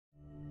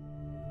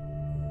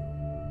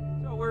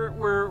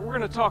we're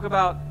going to talk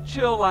about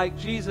chill like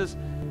Jesus.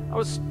 I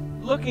was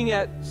looking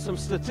at some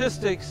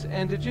statistics,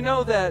 and did you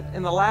know that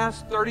in the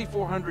last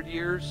 3,400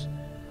 years,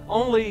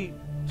 only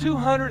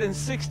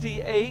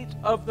 268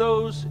 of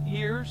those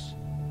years,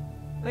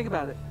 think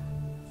about it,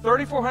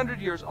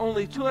 3,400 years,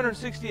 only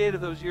 268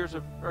 of those years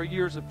are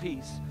years of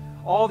peace.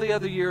 All the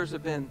other years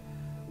have been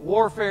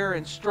warfare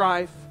and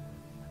strife.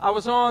 I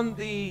was on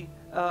the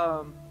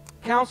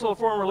Council of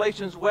Foreign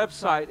Relations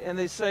website, and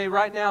they say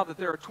right now that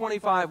there are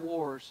 25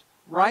 wars.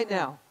 Right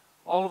now,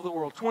 all over the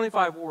world,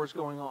 25 wars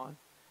going on.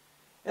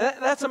 And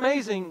that's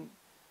amazing,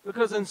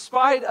 because in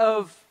spite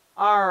of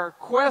our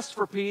quest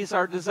for peace,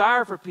 our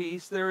desire for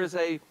peace, there is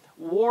a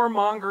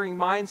warmongering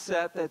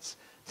mindset that's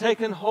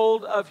taken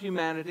hold of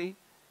humanity.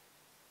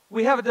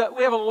 We have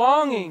a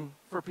longing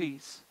for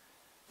peace,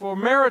 for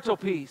marital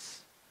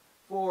peace,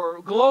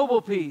 for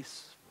global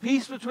peace,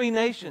 peace between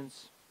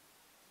nations,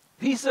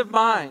 peace of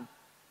mind.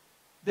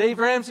 Dave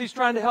Ramsey's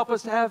trying to help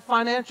us to have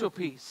financial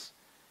peace.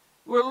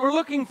 We're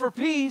looking for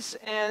peace,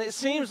 and it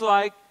seems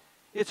like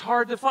it's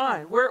hard to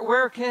find.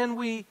 Where can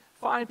we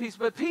find peace?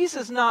 But peace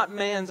is not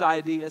man's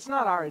idea. It's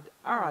not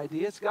our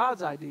idea. It's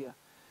God's idea.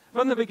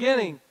 From the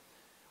beginning,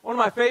 one of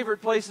my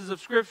favorite places of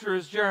Scripture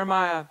is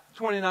Jeremiah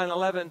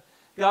 29:11.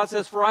 God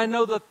says, "For I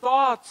know the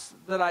thoughts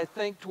that I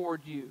think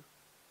toward you,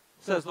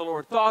 says the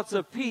Lord, thoughts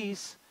of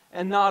peace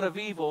and not of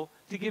evil,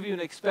 to give you an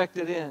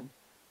expected end."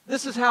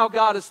 This is how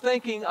God is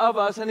thinking of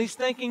us, and He's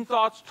thinking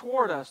thoughts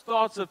toward us,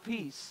 thoughts of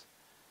peace.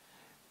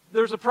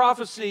 There's a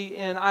prophecy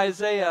in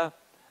Isaiah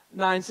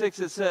 9:6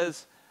 that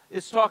says,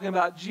 it's talking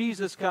about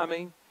Jesus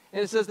coming,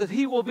 and it says that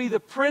He will be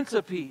the Prince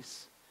of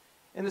Peace.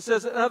 And it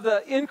says, of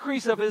the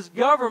increase of His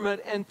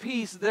government and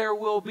peace, there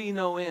will be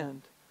no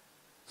end.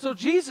 So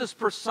Jesus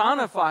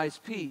personifies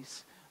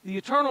peace. The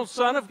eternal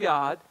Son of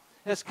God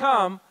has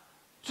come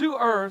to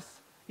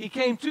earth. He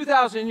came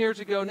 2,000 years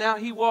ago. Now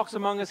He walks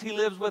among us. He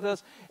lives with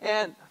us.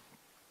 And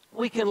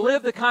we can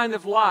live the kind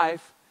of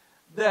life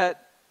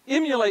that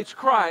emulates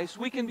Christ.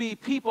 We can be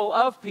people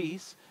of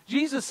peace.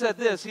 Jesus said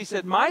this. He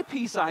said, "My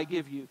peace I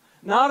give you,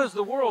 not as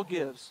the world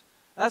gives."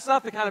 That's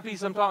not the kind of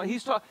peace I'm talking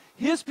about.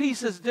 His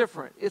peace is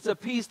different. It's a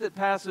peace that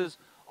passes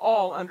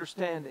all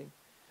understanding.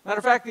 Matter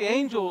of fact, the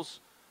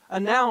angels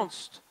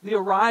announced the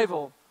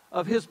arrival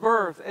of His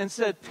birth and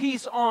said,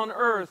 "Peace on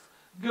earth,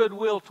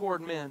 goodwill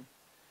toward men."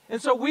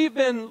 And so we've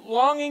been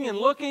longing and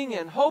looking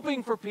and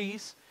hoping for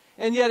peace,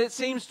 and yet it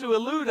seems to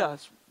elude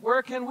us.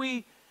 Where can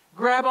we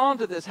grab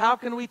onto this? How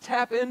can we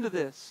tap into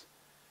this?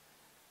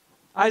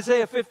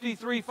 Isaiah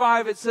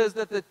 53:5, it says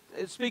that,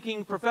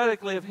 speaking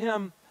prophetically of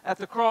Him at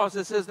the cross,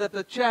 it says that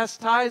the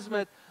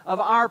chastisement of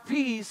our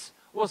peace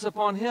was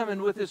upon Him,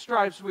 and with His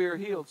stripes we are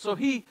healed. So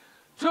He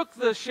took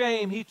the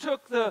shame, He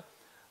took the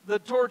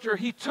torture,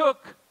 He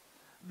took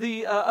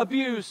the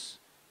abuse.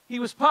 He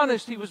was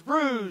punished, He was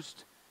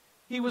bruised,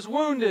 He was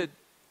wounded,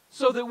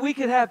 so that we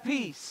could have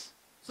peace,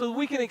 so that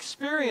we can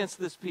experience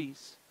this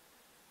peace.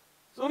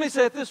 So let me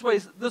say it this way.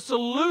 The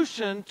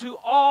solution to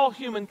all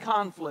human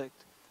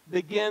conflict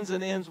begins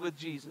and ends with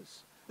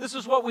Jesus. This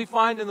is what we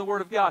find in the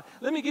Word of God.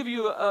 Let me give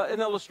you an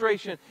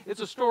illustration.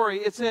 It's a story.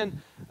 It's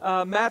in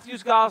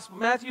Matthew's Gospel,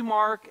 Matthew,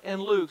 Mark,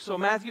 and Luke. So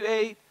Matthew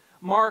 8,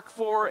 Mark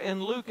 4,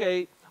 and Luke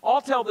 8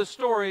 all tell the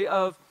story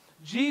of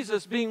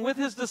Jesus being with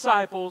His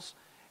disciples,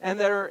 and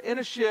they're in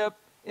a ship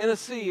in a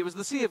sea. It was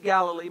the Sea of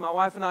Galilee. My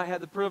wife and I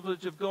had the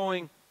privilege of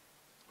going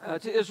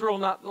to Israel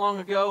not long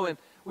ago, and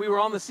we were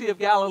on the Sea of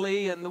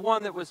Galilee, and the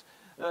one that was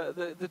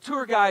the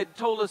tour guide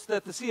told us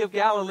that the Sea of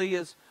Galilee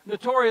is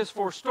notorious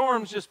for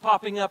storms just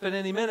popping up at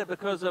any minute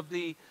because of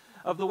the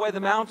way the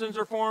mountains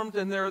are formed,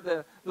 and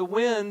the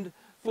wind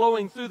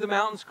flowing through the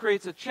mountains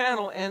creates a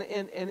channel, and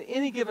in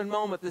any given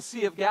moment the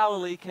Sea of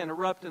Galilee can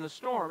erupt in a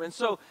storm. And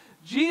so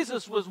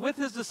Jesus was with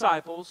His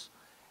disciples,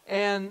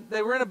 and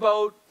they were in a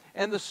boat,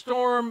 and the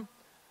storm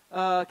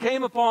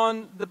came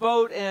upon the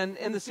boat, and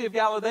in the Sea of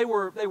Galilee they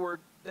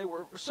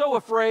were so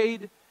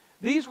afraid.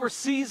 These were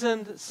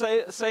seasoned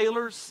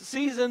sailors,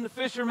 seasoned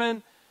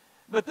fishermen,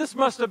 but this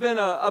must have been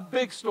a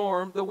big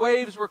storm. The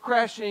waves were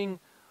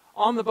crashing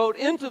on the boat,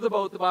 into the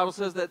boat. The Bible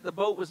says that the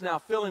boat was now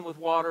filling with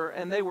water,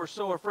 and they were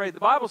so afraid. The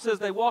Bible says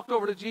they walked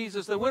over to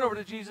Jesus, they went over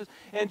to Jesus,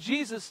 and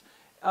Jesus,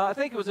 I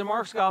think it was in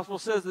Mark's Gospel,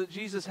 says that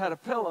Jesus had a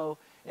pillow,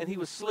 and He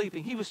was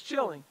sleeping. He was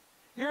chilling.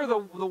 Here the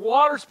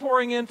water's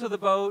pouring into the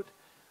boat,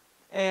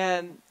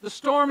 and the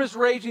storm is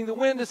raging, the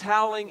wind is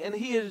howling, and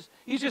he's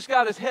just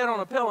got his head on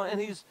a pillow, and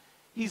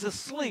he's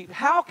asleep.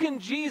 How can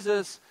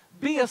Jesus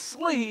be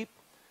asleep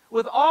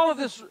with all of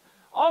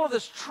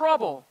this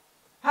trouble?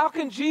 How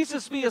can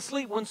Jesus be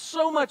asleep when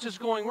so much is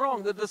going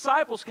wrong? The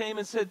disciples came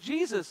and said,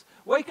 "Jesus,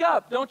 wake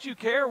up. Don't you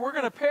care? We're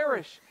going to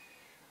perish."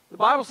 The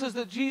Bible says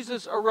that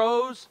Jesus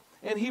arose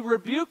and He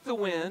rebuked the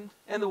wind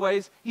and the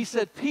waves. He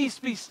said, "Peace,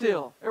 be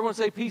still." Everyone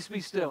say, "Peace,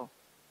 be still."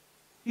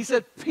 He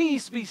said,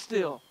 "Peace, be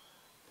still."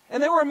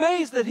 And they were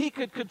amazed that He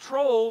could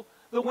control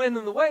the wind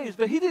and the waves,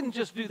 but He didn't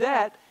just do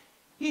that.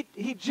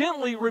 He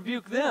gently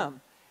rebuked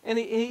them. And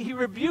he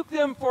rebuked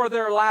them for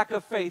their lack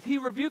of faith. He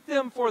rebuked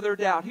them for their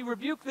doubt. He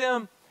rebuked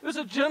them. It was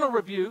a gentle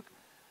rebuke,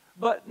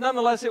 but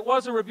nonetheless, it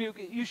was a rebuke.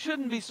 You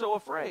shouldn't be so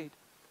afraid.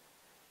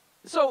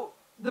 So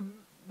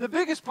the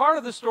biggest part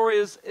of the story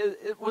is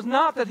it was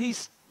not that he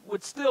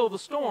would still the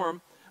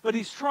storm, but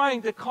he's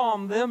trying to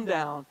calm them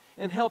down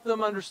and help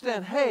them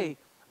understand, hey,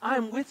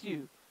 I'm with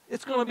you.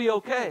 It's going to be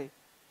okay.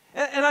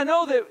 And I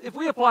know that if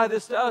we apply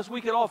this to us, we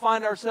could all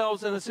find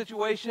ourselves in a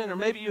situation, or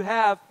maybe you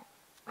have,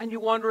 and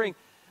you're wondering,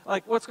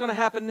 like, what's going to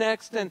happen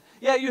next? And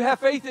yeah, you have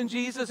faith in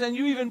Jesus, and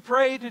you even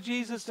pray to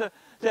Jesus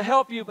to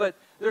help you, but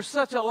there's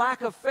such a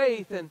lack of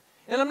faith. And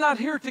I'm not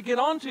here to get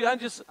on to you.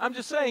 I'm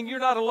just saying you're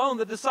not alone.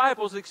 The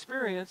disciples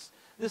experienced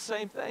the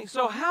same thing.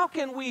 So how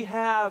can we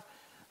have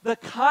the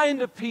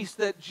kind of peace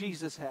that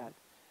Jesus had?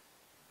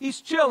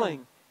 He's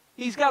chilling.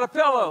 He's got a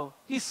pillow.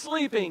 He's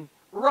sleeping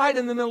right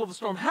in the middle of the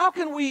storm. How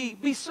can we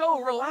be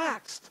so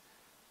relaxed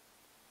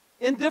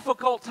in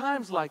difficult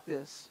times like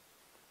this?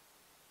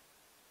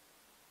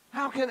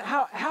 How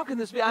can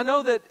this be? I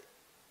know that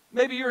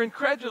maybe you're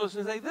incredulous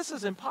and say, this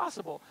is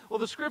impossible. Well,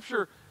 the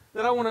scripture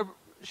that I want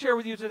to share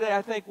with you today,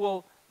 I think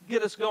will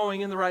get us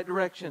going in the right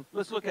direction.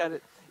 Let's look at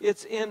it.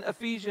 It's in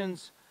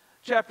Ephesians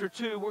chapter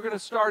 2. We're going to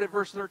start at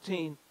verse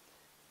 13.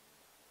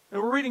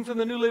 And we're reading from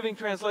the New Living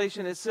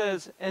Translation. It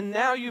says, "And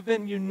now you've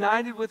been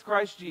united with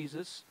Christ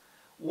Jesus.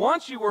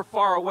 Once you were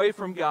far away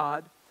from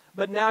God,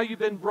 but now you've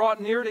been brought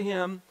near to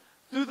him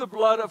through the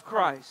blood of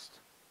Christ.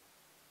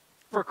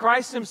 For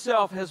Christ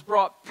himself has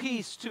brought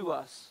peace to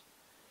us.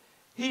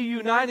 He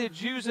united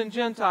Jews and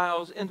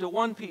Gentiles into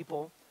one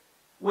people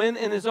when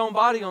in his own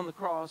body on the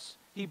cross,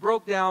 he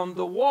broke down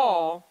the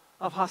wall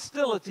of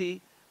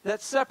hostility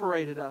that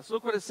separated us."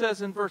 Look what it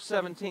says in verse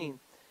 17.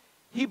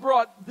 He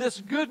brought this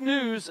good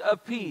news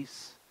of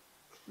peace.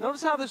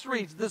 Notice how this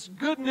reads. This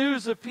good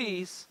news of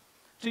peace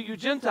to you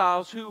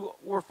Gentiles who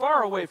were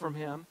far away from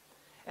him,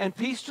 and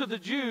peace to the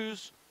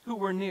Jews who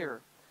were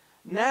near.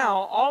 Now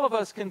all of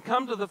us can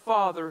come to the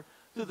Father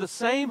through the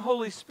same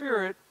Holy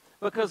Spirit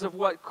because of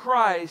what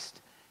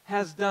Christ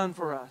has done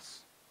for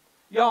us.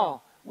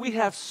 Y'all, we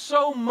have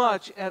so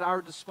much at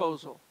our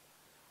disposal.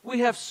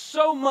 We have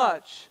so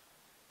much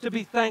to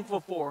be thankful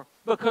for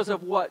because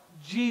of what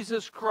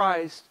Jesus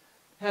Christ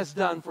has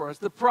done for us.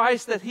 The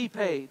price that he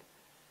paid.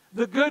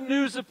 The good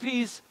news of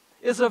peace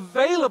is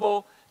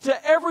available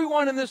to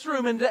everyone in this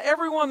room and to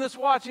everyone that's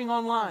watching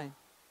online.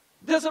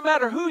 It doesn't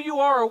matter who you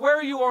are or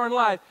where you are in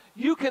life,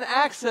 you can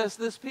access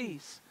this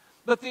peace.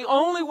 But the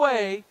only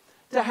way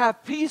to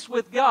have peace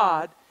with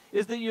God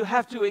is that you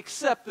have to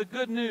accept the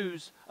good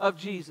news of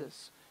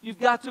Jesus. You've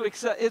got to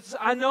accept.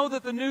 I know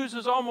that the news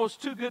is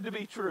almost too good to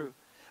be true.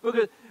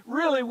 Because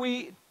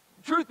really,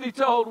 truth be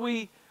told,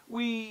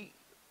 we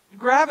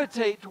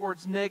gravitate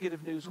towards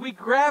negative news. We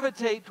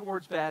gravitate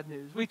towards bad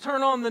news. We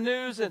turn on the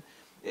news and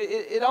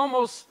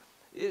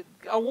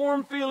a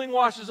warm feeling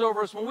washes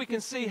over us when we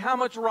can see how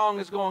much wrong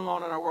is going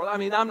on in our world. I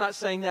mean, I'm not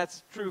saying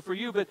that's true for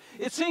you, but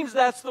it seems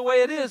that's the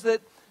way it is,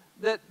 that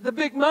the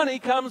big money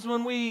comes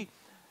when we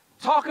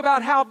talk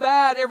about how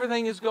bad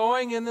everything is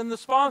going, and then the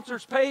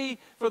sponsors pay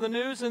for the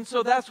news, and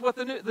so that's what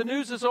the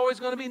news is always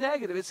going to be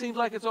negative. It seems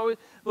like it's always,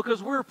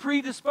 because we're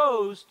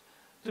predisposed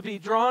to be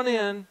drawn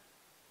in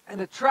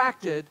and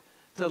attracted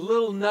to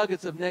little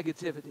nuggets of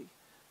negativity.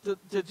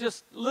 To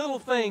just little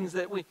things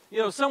that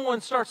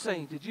someone starts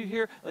saying, did you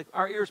hear? Like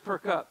our ears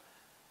perk up.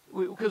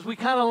 Because we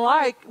kind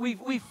of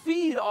we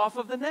feed off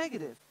of the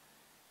negative.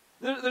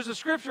 There's a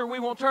scripture, we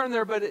won't turn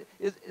there, but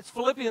it's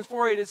Philippians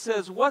 4:8. It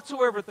says,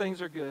 whatsoever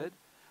things are good,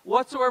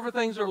 whatsoever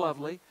things are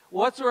lovely,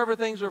 whatsoever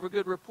things are of a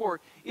good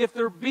report, if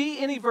there be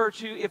any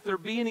virtue, if there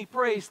be any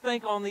praise,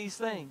 think on these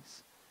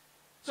things.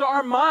 So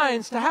our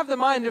minds, to have the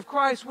mind of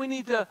Christ, we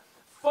need to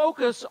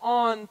focus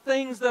on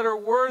things that are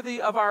worthy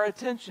of our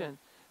attention.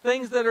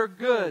 Things that are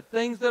good,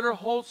 things that are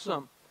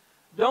wholesome.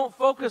 Don't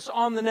focus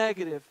on the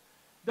negative.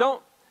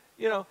 Don't,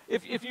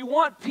 if you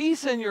want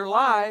peace in your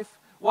life,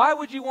 why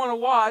would you want to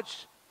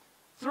watch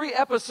 3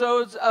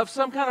 episodes of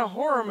some kind of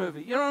horror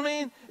movie? You know what I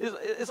mean?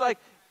 It's like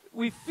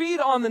we feed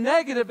on the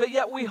negative, but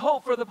yet we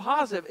hope for the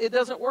positive. It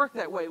doesn't work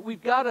that way.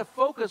 We've got to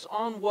focus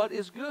on what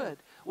is good.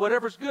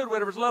 Whatever's good,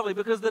 whatever's lovely.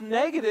 Because the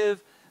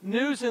negative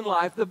news in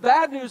life, the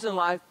bad news in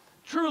life,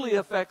 truly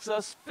affects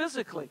us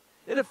physically.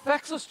 It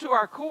affects us to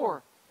our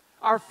core.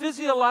 Our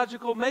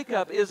physiological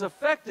makeup is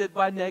affected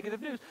by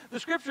negative news.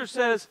 The scripture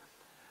says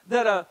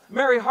that a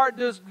merry heart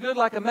does good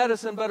like a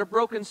medicine, but a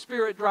broken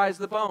spirit dries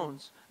the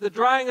bones. The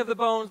drying of the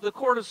bones, the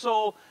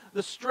cortisol,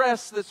 the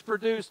stress that's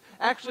produced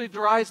actually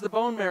dries the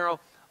bone marrow.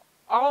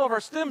 All of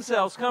our stem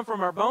cells come from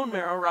our bone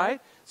marrow,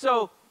 right?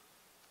 So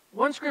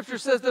one scripture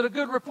says that a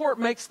good report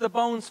makes the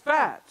bones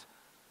fat.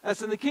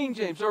 That's in the King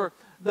James. Or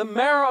the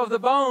marrow of the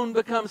bone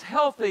becomes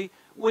healthy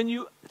when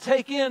you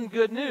take in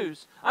good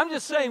news. I'm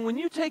just saying, when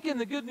you take in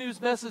the good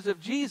news message of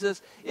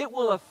Jesus, it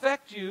will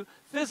affect you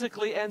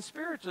physically and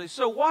spiritually.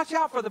 So watch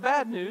out for the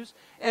bad news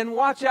and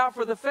watch out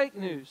for the fake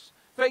news.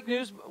 Fake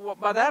news,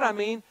 by that I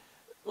mean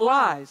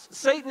lies.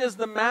 Satan is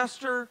the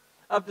master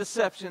of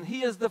deception.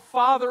 He is the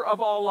father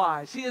of all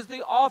lies. He is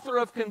the author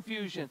of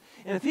confusion.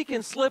 And if he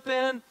can slip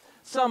in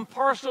some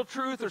partial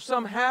truth or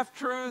some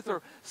half-truth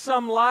or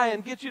some lie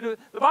and get you to...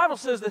 The Bible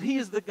says that he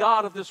is the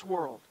god of this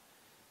world.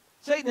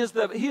 Satan is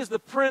the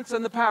prince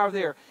and the power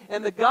there.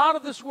 And the god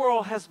of this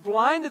world has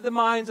blinded the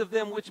minds of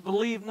them which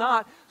believe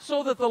not,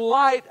 so that the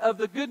light of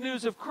the good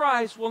news of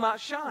Christ will not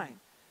shine.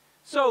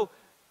 So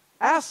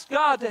ask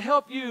God to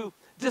help you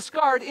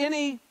discard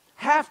any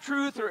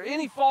half-truth or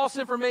any false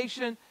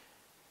information.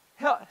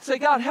 Say,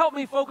 God, help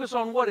me focus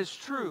on what is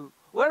true.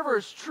 Whatever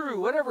is true,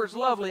 whatever is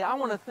lovely, I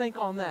want to think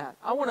on that.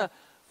 I want to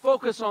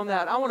focus on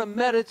that. I want to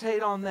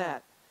meditate on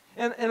that.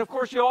 And of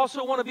course, you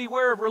also want to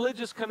beware of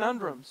religious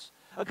conundrums.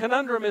 A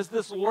conundrum is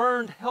this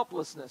learned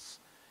helplessness.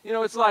 You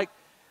know, it's like,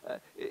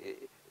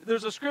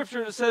 there's a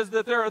scripture that says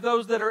that there are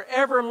those that are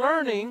ever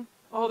learning.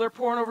 Oh, they're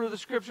pouring over the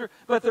scripture,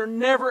 but they're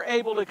never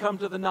able to come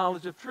to the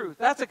knowledge of truth.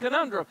 That's a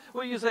conundrum.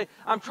 Well, you say,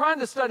 I'm trying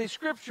to study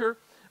scripture,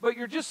 but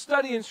you're just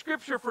studying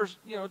scripture for,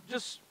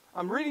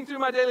 I'm reading through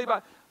my daily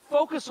Bible.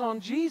 Focus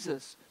on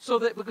Jesus,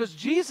 because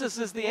Jesus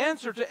is the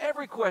answer to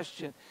every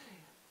question.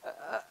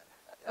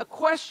 A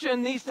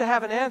question needs to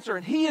have an answer,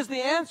 and he is the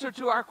answer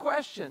to our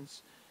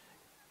questions.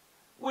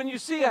 When you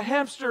see a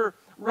hamster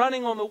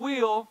running on the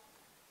wheel,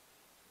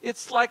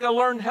 it's like a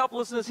learned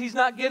helplessness. He's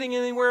not getting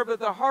anywhere, but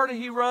the harder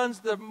he runs,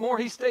 the more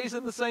he stays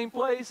in the same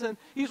place. And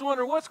he's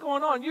wondering, what's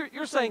going on?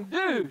 You're saying,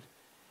 dude,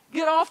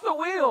 get off the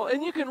wheel,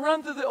 and you can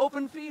run through the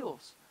open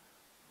fields.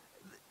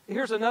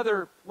 Here's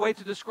another way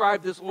to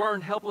describe this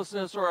learned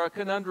helplessness or a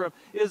conundrum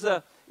is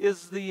the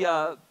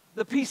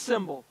peace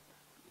symbol.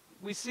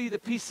 We see the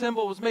peace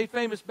symbol was made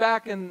famous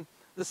back in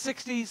the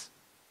 60s.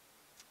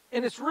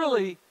 And it's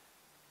really...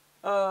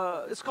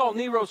 it's called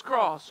Nero's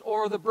Cross,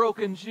 or the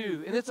Broken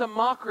Jew, and it's a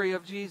mockery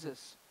of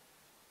Jesus.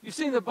 You've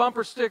seen the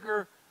bumper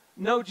sticker,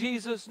 no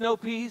Jesus, no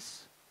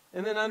peace,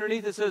 and then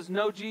underneath it says,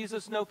 no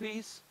Jesus, no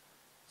peace.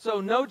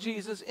 So no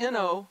Jesus,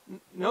 N-O,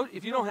 no,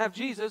 if you don't have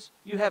Jesus,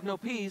 you have no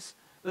peace,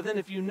 but then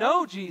if you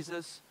know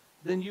Jesus,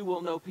 then you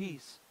will know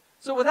peace.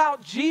 So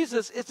without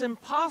Jesus, it's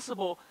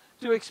impossible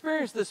to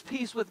experience this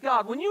peace with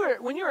God. When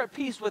you're at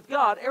peace with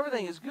God,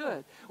 everything is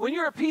good. When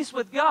you're at peace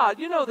with God,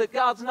 you know that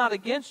God's not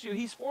against you,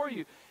 he's for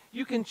you.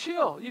 You can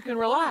chill. You can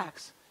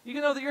relax. You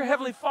can know that your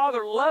Heavenly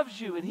Father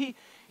loves you and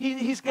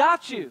He's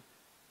got you.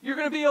 You're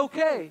going to be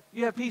okay.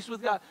 You have peace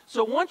with God.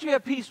 So once you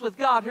have peace with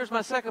God, here's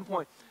my second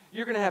point.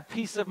 You're going to have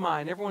peace of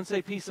mind. Everyone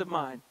say peace of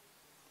mind.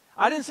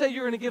 I didn't say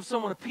you're going to give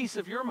someone a piece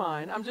of your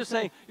mind. I'm just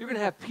saying you're going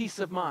to have peace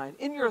of mind.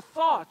 In your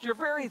thoughts, your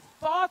very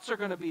thoughts are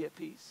going to be at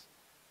peace.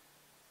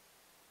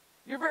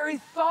 Your very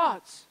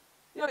thoughts.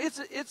 You know,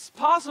 it's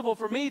possible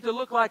for me to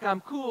look like I'm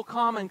cool,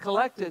 calm, and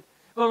collected,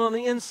 but on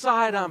the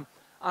inside I'm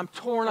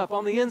torn up.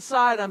 On the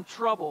inside, I'm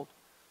troubled.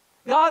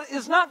 God,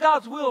 it's not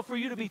God's will for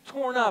you to be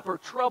torn up or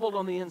troubled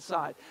on the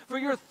inside. For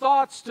your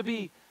thoughts to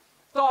be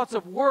thoughts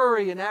of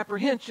worry and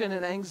apprehension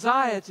and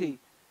anxiety.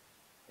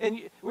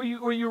 And where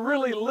you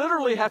really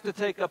literally have to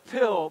take a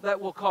pill that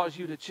will cause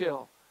you to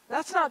chill.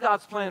 That's not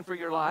God's plan for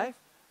your life.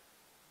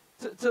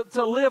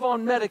 To live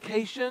on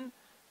medication,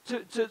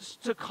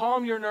 to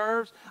calm your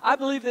nerves. I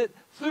believe that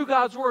through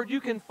God's Word you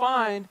can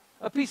find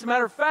a peace. As a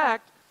matter of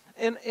fact,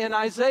 in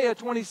Isaiah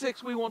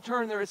 26, we won't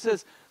turn there, it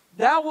says,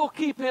 thou will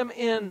keep him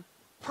in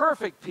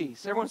perfect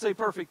peace. Everyone say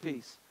perfect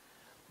peace.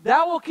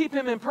 Thou will keep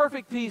him in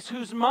perfect peace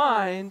whose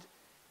mind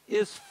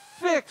is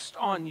fixed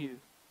on you.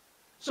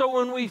 So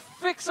when we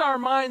fix our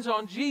minds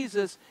on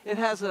Jesus, it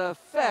has an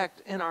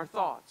effect in our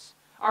thoughts.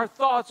 Our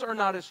thoughts are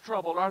not as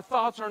troubled. Our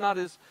thoughts are not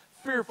as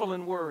fearful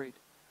and worried.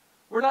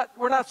 We're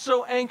not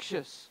so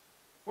anxious.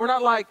 We're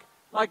not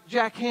like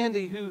Jack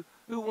Handy who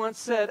once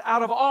said,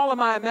 out of all of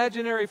my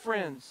imaginary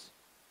friends,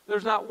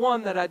 there's not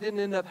one that I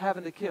didn't end up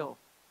having to kill.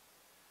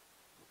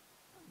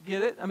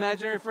 Get it?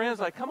 Imaginary friends?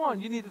 Like, come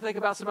on, you need to think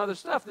about some other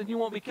stuff, then you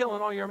won't be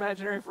killing all your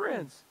imaginary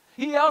friends.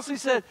 He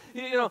said,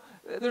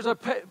 there's a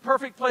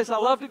perfect place I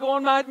love to go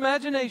in my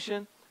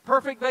imagination,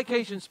 perfect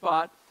vacation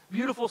spot,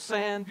 beautiful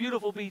sand,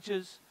 beautiful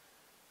beaches,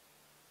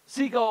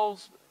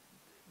 seagulls,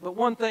 but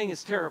one thing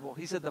is terrible.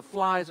 He said the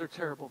flies are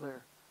terrible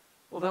there.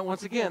 Well, then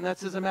once again,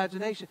 that's his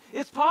imagination.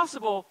 It's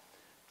possible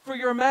for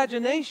your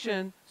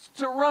imagination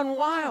to run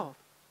wild.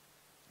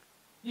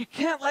 You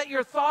can't let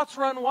your thoughts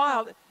run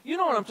wild. You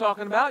know what I'm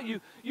talking about. You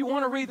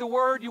want to read the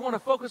Word, you want to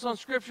focus on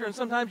Scripture, and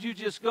sometimes you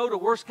just go to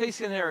worst case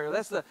scenario.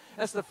 That's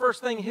the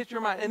first thing that hits your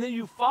mind. And then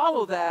you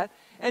follow that,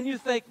 and you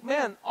think,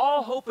 man,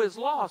 all hope is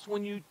lost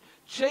when you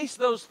chase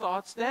those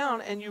thoughts down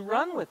and you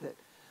run with it.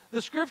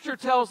 The Scripture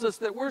tells us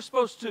that we're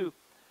supposed to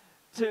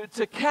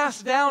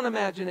cast down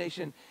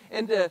imagination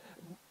and to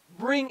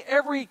bring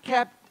every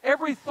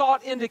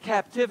thought into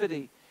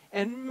captivity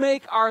and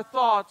make our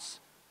thoughts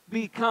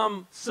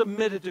become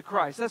submitted to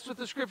Christ. That's what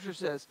the Scripture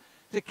says.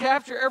 To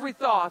capture every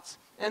thought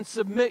and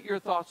submit your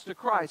thoughts to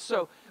Christ.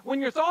 So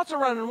when your thoughts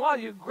are running wild,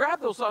 you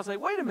grab those thoughts and say,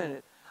 wait a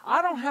minute,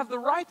 I don't have the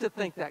right to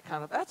think that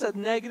kind of. That's a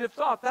negative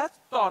thought. That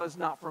thought is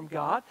not from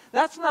God.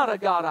 That's not a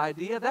God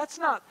idea. That's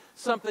not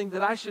something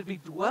that I should be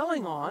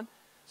dwelling on.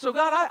 So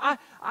God,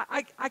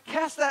 I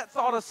cast that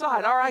thought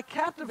aside, or I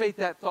captivate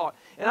that thought,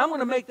 and I'm going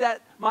to make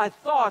my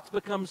thoughts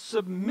become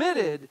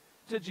submitted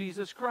to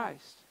Jesus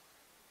Christ.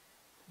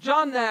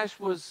 John Nash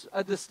was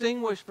a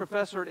distinguished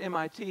professor at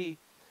MIT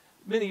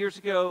many years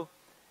ago,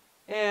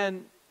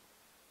 and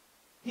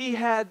he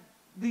had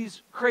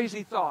these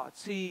crazy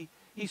thoughts. He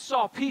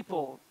saw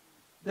people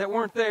that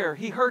weren't there.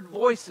 He heard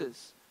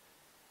voices.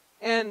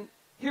 And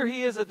here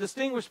he is, a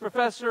distinguished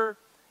professor,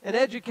 an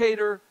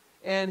educator,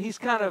 and he's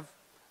kind of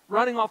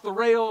running off the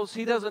rails.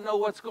 He doesn't know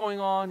what's going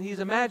on. He's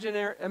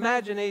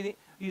imagining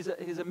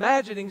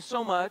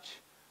so much,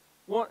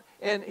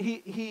 and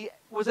he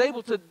was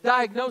able to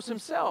diagnose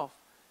himself.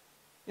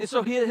 And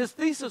so his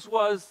thesis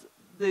was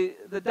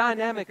the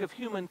dynamic of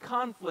human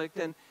conflict,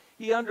 and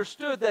he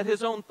understood that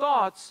his own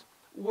thoughts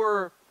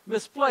were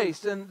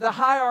misplaced, and the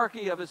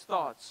hierarchy of his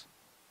thoughts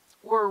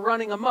were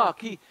running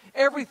amok.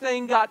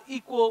 Everything got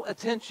equal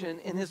attention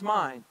in his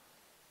mind.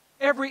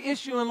 Every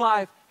issue in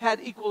life had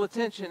equal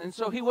attention, and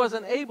so he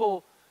wasn't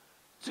able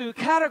to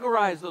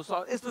categorize those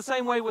thoughts. It's the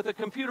same way with a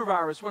computer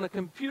virus. When a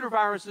computer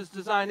virus is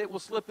designed, it will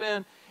slip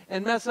in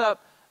and mess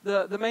up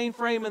the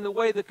mainframe and the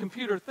way the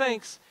computer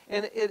thinks,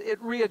 and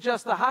it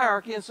readjusts the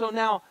hierarchy, and so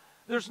now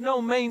there's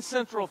no main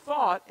central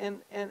thought,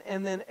 and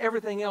then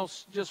everything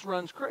else just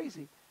runs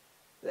crazy.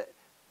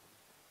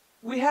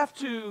 We have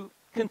to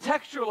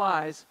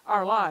contextualize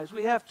our lives.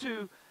 We have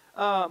to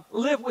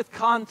live with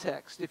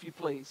context, if you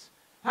please.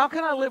 How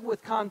can I live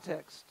with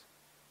context?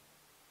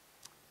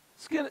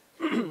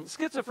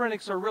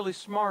 Schizophrenics are really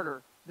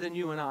smarter than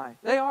you and I.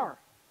 They are,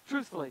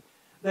 truthfully.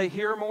 They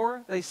hear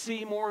more, they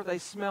see more, they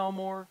smell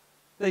more.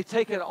 They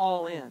take it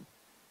all in.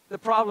 The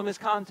problem is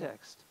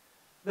context.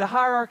 The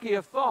hierarchy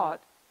of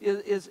thought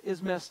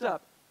is messed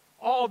up.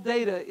 All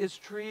data is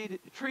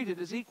treated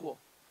as equal.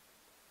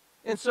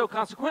 And so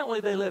consequently,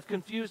 they live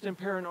confused and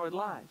paranoid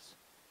lives.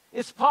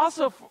 It's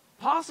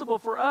possible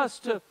for us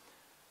to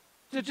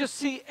just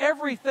see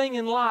everything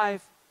in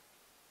life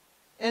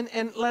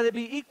and let it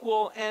be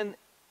equal, and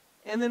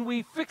then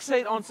we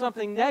fixate on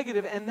something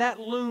negative, and that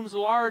looms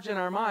large in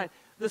our mind.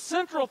 The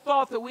central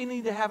thought that we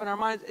need to have in our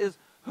minds is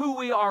who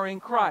we are in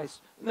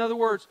Christ. In other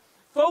words,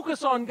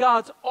 focus on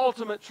God's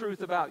ultimate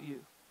truth about you.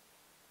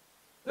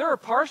 There are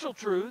partial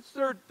truths.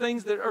 There are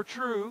things that are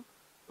true,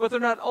 but they're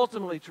not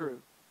ultimately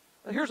true.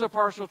 Here's a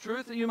partial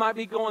truth. That you might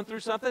be going through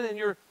something and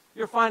your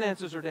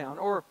finances are down,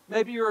 or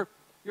maybe your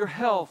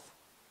health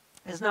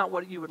is not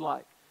what you would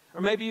like,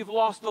 or maybe you've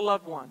lost a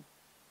loved one.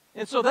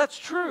 And so that's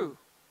true.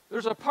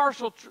 There's a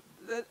partial truth.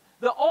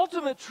 The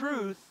ultimate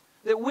truth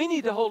that we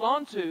need to hold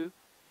on to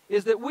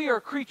is that we are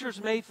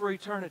creatures made for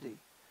eternity.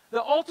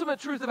 The ultimate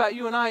truth about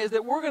you and I is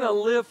that we're going to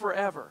live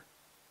forever.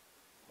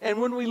 And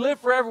when we live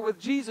forever with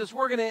Jesus,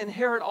 we're going to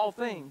inherit all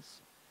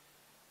things.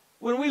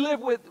 When we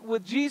live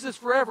with Jesus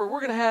forever, we're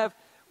going to have,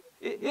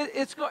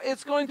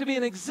 it's going to be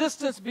an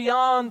existence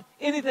beyond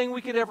anything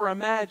we could ever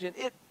imagine.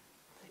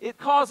 It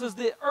causes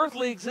the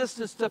earthly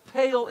existence to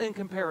pale in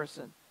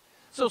comparison.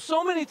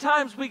 So many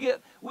times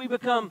we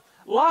become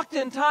locked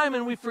in time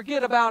and we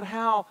forget about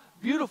how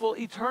beautiful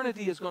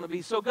eternity is going to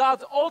be. So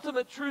God's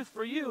ultimate truth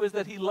for you is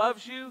that He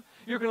loves you.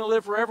 You're going to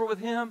live forever with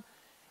Him.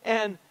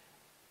 And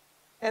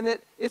that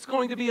it's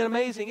going to be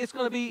amazing. It's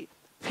going to be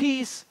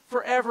peace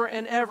forever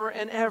and ever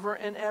and ever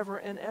and ever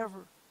and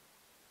ever.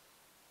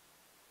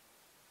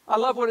 I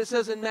love what it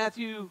says in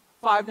Matthew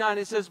 5:9.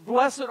 It says,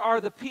 "Blessed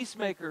are the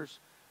peacemakers,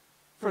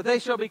 for they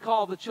shall be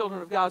called the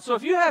children of God." So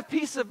if you have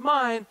peace of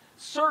mind,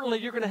 certainly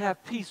you're going to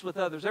have peace with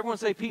others. Everyone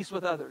say peace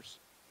with others.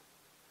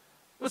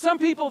 With some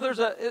people, there's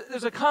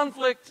a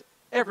conflict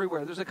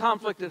everywhere. There's a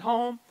conflict at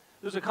home.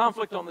 There's a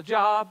conflict on the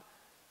job.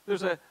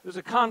 There's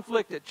a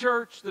conflict at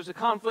church. There's a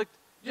conflict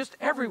just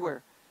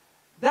everywhere.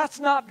 That's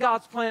not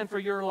God's plan for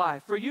your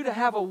life, for you to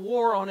have a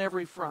war on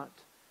every front.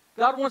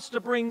 God wants to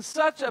bring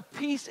such a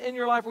peace in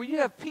your life where you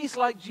have peace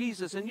like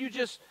Jesus, and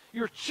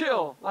you're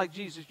chill like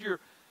Jesus. You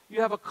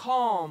have a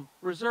calm,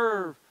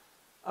 reserve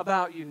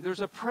about you.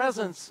 There's a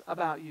presence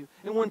about you.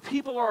 And when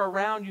people are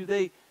around you,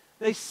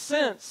 they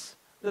sense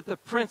that the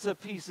Prince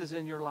of Peace is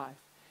in your life.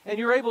 And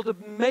you're able to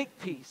make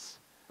peace.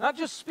 Not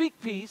just speak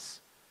peace.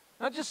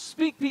 Not just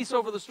speak peace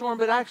over the storm,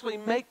 but actually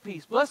make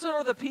peace. Blessed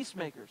are the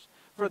peacemakers,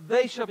 for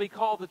they shall be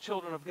called the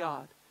children of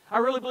God. I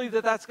really believe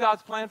that that's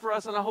God's plan for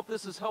us, and I hope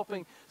this is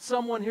helping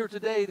someone here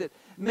today that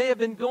may have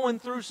been going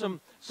through some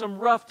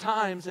rough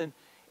times, and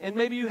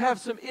maybe you have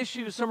some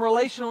issues, some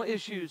relational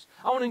issues.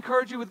 I want to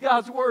encourage you with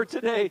God's Word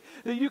today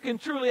that you can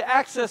truly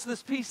access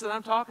this peace that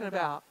I'm talking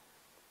about,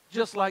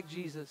 just like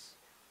Jesus.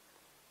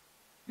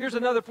 Here's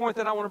another point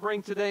that I want to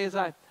bring today as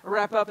I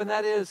wrap up, and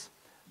that is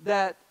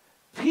that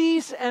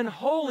peace and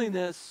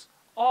holiness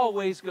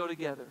always go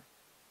together.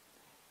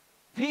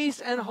 Peace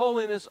and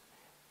holiness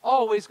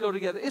always go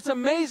together. It's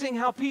amazing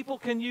how people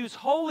can use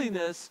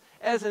holiness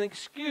as an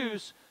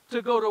excuse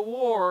to go to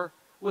war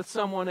with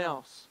someone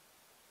else.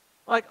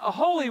 Like a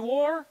holy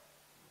war,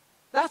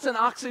 that's an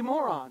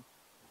oxymoron.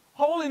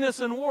 Holiness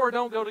and war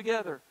don't go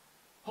together.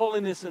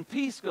 Holiness and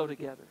peace go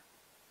together.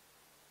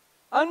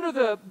 Under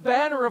the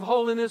banner of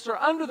holiness or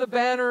under the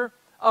banner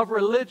of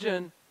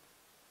religion,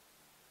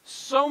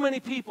 so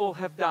many people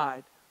have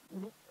died.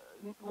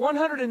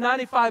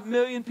 195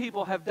 million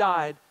people have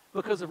died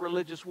because of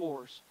religious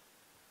wars.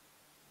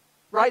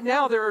 Right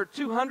now, there are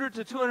 200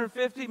 to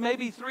 250,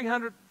 maybe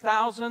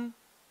 300,000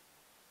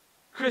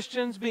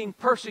 Christians being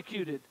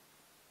persecuted.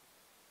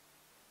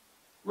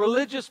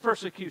 Religious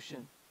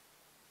persecution.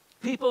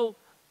 People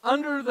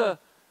under the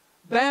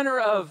banner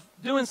of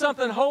doing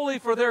something holy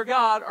for their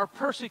God are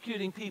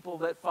persecuting people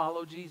that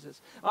follow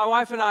Jesus. My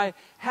wife and I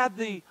had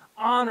the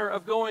honor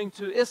of going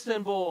to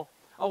Istanbul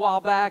a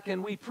while back,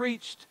 and we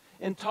preached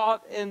and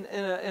taught in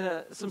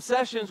some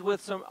sessions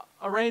with some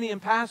Iranian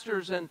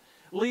pastors and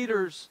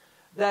leaders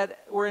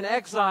that were in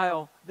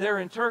exile there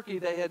in Turkey.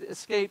 They had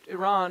escaped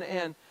Iran.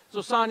 And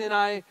so Sonia and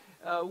I,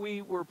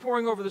 we were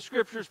poring over the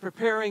scriptures,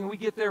 preparing. We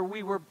get there,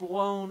 we were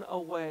blown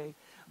away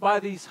by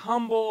these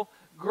humble,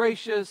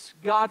 gracious,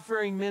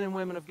 God-fearing men and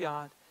women of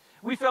God.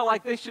 We felt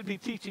like they should be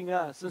teaching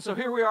us. And so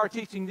here we are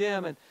teaching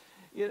them. And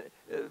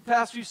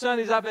past few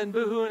Sundays, I've been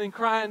boo-hooing and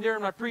crying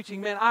during my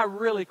preaching. Man, I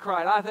really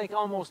cried. I think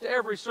almost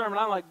every sermon,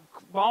 I'm like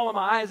bawling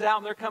my eyes out,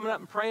 and they're coming up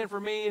and praying for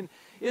me. And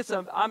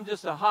I'm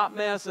just a hot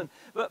mess.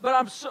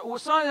 But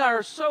Sonia and I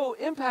are so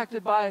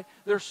impacted by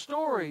their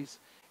stories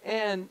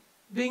and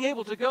being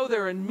able to go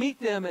there and meet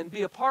them and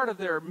be a part of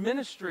their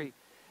ministry.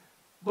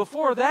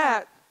 Before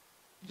that,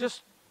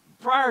 just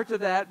prior to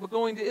that, but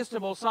going to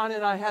Istanbul, Sonia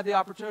and I had the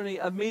opportunity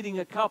of meeting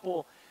a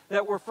couple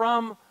that were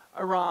from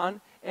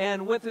Iran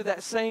and went through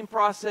that same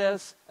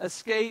process,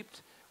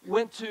 escaped,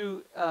 went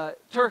to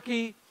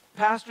Turkey,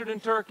 pastored in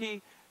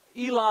Turkey.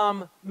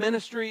 Elam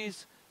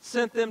Ministries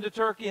sent them to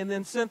Turkey and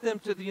then sent them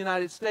to the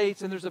United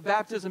States. And there's a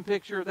baptism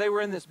picture. They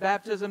were in this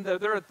baptism.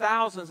 There are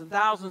thousands and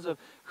thousands of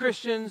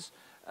Christians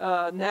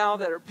now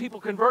that are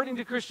people converting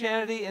to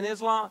Christianity in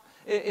Islam,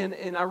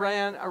 in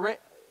Iran.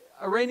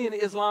 Iranian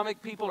Islamic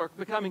people are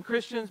becoming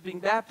Christians, being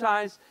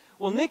baptized.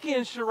 Well, Nikki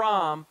and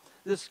Sharam,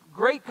 this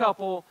great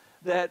couple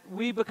that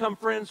we become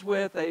friends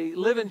with, they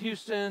live in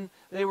Houston.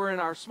 They were in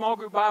our small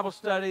group Bible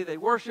study. They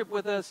worship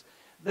with us.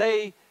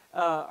 They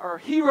are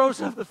heroes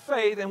of the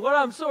faith. And what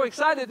I'm so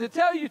excited to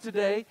tell you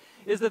today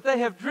is that they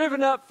have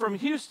driven up from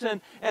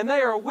Houston, and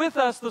they are with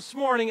us this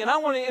morning. And I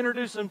want to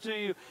introduce them to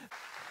you.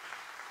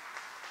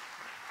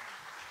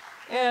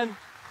 And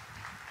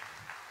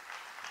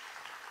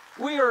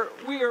we are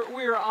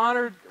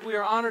honored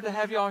to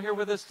have you all here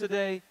with us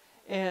today,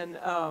 and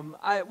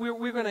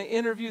we're going to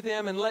interview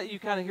them and let you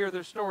kind of hear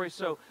their story.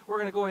 So we're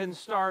going to go ahead and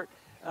start.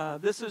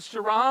 This is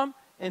Sharam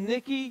and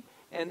Nikki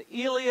and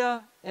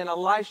Elia and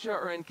Elisha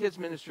are in kids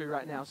ministry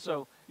right now.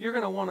 So you're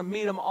going to want to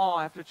meet them all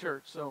after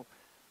church. So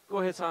go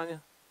ahead,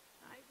 Sonia.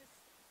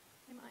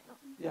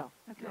 Yeah.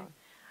 Okay.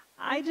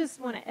 I just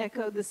want to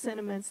echo the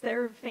sentiments.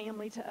 They're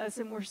family to us,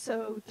 and we're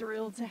so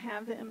thrilled to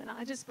have them. And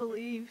I just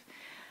believe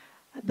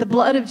the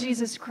blood of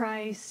Jesus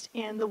Christ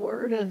and the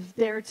word of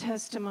their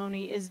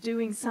testimony is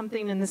doing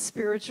something in the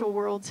spiritual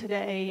world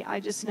today.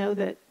 I just know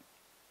that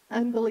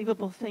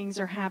unbelievable things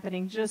are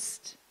happening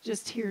just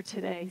here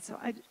today. So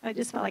I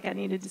just felt like I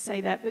needed to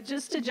say that. But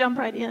just to jump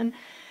right in,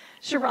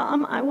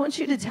 Sharam, I want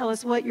you to tell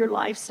us what your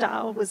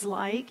lifestyle was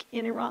like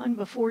in Iran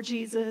before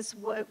Jesus.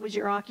 What was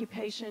your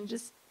occupation?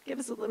 Just give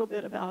us a little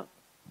bit about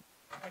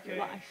your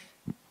life.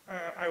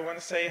 I want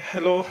to say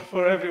hello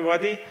for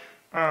everybody.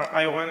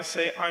 I want to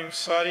say I'm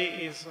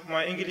sorry,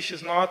 my English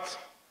is not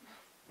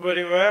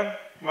very well,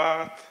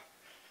 but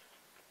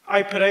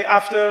I pray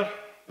after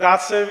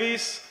that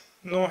service,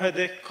 no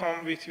headache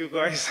come with you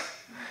guys.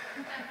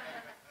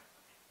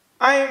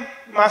 I'm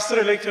master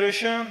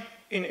electrician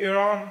in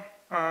Iran,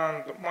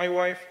 and my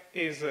wife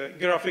is a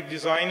graphic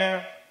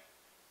designer.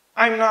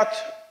 I'm not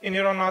in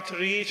Iran, not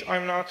rich,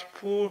 I'm not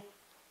poor,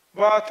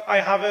 but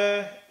I have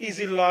an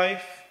easy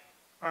life,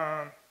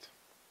 and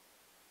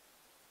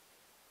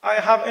I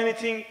have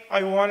anything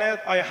I wanted,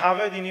 I have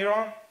it in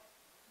Iran.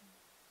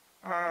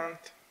 And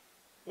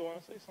you want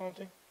to say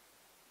something?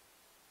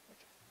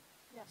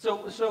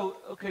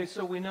 Okay.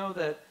 So we know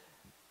that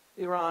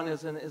Iran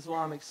is an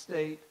Islamic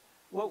state.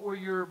 What were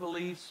your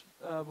beliefs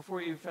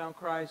before you found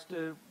Christ?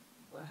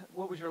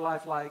 What was your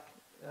life like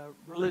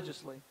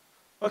religiously?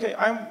 Okay,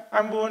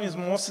 I'm born as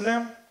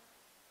Muslim.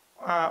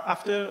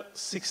 After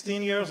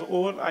 16 years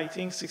old, I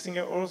think 16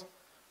 years old,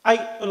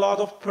 I a lot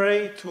of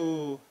pray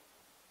to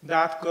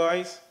that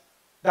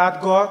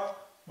God,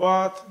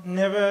 but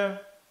never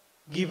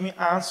give me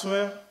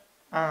answer.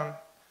 And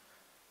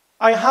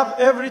I have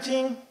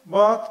everything,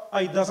 but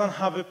I doesn't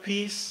have a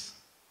peace.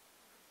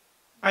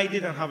 I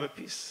didn't have a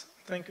peace.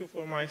 Thank you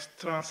for my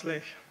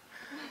translation.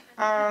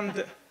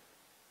 And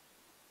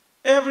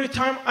every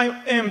time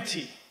I'm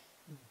empty.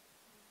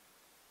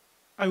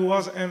 I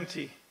was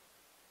empty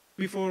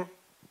before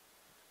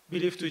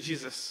believe to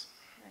Jesus.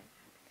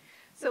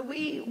 So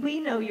we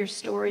know your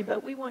story,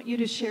 but we want you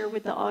to share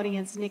with the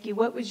audience, Nikki,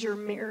 what was your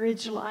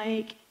marriage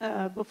like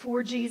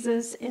before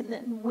Jesus, and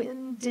then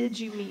when did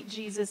you meet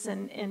Jesus,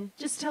 and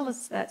just tell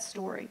us that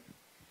story.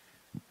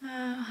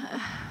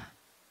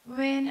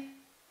 When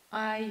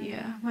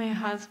my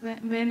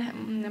husband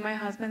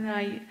and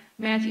I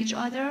met each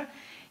other,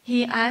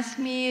 he asked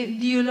me,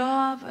 do you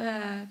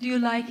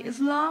like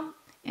Islam?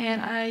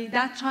 And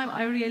that time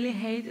I really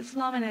hate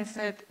Islam, and I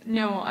said,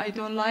 no, I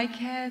don't like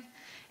it.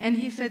 And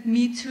he said,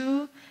 me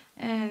too.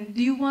 and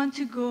do you want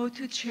to go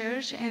to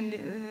church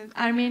and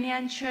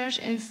Armenian church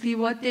and see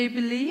what they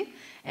believe?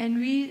 And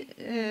we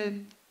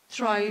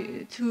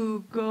try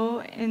to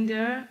go in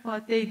there,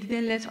 but they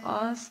didn't let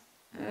us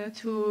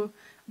to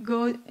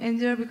go in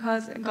there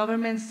because the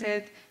government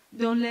said,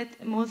 don't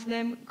let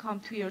Muslim come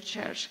to your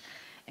church.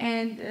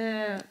 And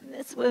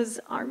This was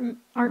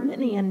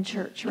Armenian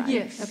church, right?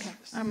 yes, Okay.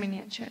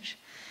 Armenian church.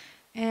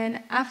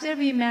 And after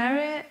we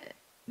married,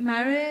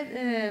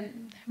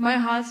 my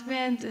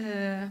husband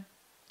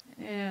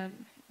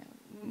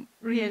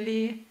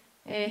really,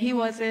 he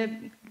was a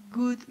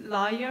good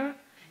liar.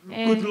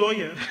 Good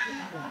lawyer.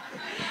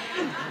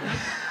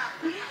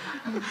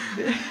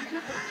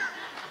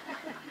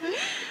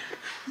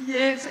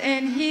 Yes,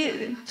 and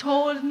he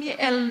told me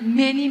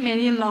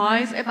many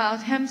lies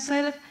about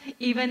himself,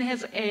 even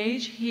his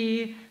age.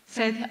 He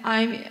said,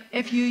 I'm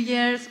a few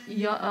years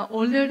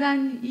older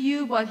than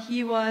you, but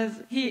he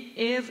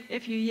is a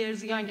few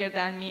years younger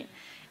than me.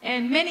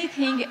 And many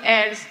things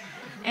else.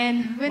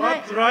 And when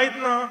But right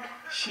now,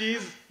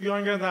 she's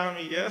younger than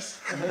me, yes?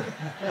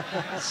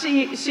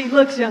 She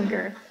looks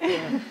younger.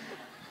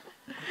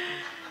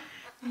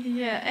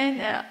 Yeah,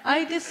 and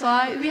I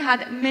decided, we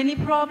had many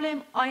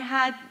problems. I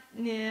had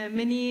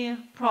many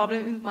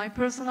problems with my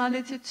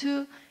personality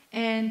too,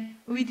 and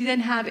we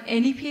didn't have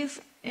any peace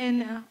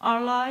in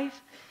our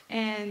life,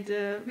 and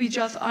we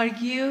just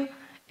argue,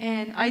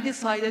 and I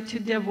decided to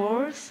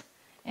divorce.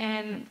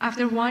 And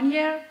after 1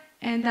 year,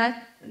 and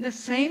at the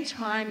same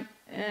time,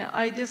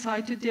 I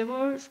decided to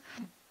divorce.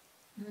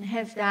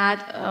 His dad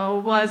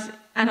was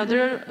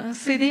another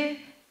city,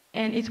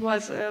 and it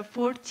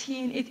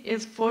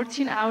is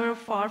 14 hours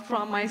far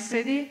from my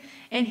city,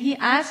 and he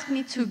asked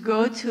me to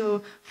go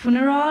to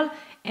funeral,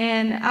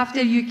 and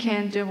after you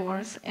can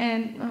divorce.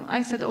 And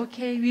I said,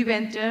 okay, we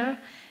went there,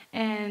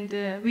 and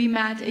we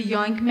met a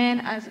young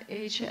man as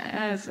age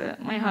as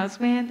my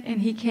husband,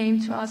 and he came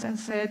to us and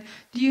said,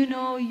 do you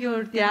know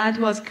your dad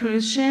was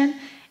Christian,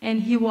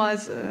 and he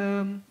was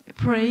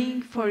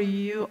praying for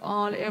you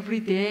all every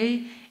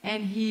day,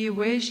 and he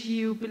wished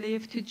you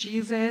believed to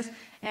Jesus,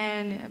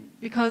 and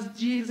because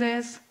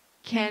Jesus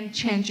can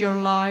change your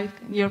life,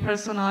 your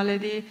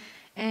personality.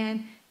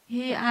 And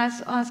he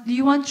asked us, do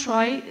you want to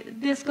try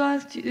this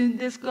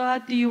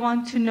God? Do you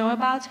want to know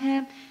about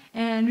him?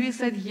 And we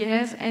said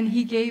yes, and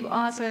he gave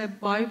us a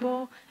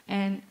Bible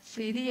and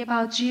CD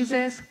about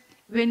Jesus.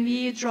 When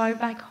we drive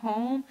back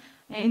home,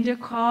 in the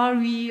car,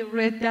 we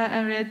read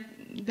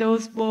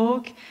those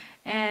books,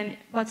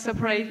 but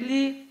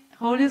separately,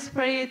 Holy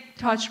Spirit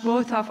touched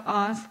both of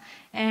us.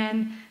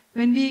 And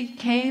when we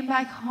came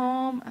back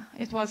home,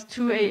 it was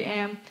 2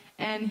 a.m.,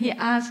 and he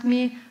asked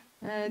me,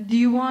 do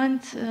you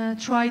want to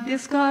try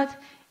this God?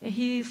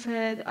 He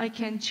said, I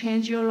can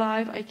change your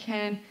life.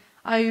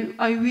 I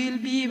will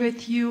be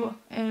with you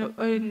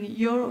in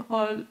your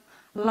whole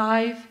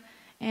life.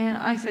 And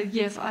I said,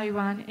 yes, I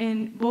want.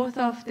 And both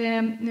of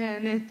them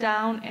knelt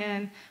down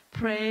and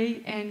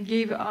prayed and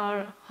gave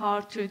our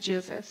heart to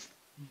Jesus.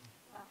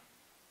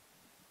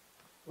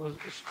 Well,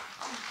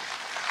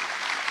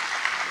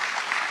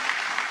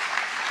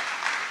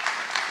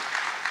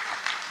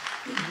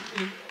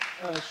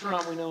 in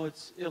Sharon, we know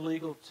it's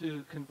illegal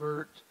to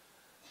convert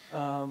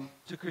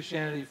to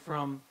Christianity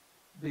from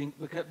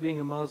being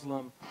a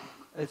Muslim.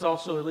 It's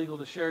also illegal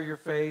to share your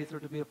faith or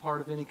to be a part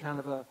of any kind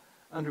of a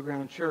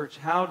underground church.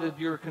 How did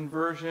your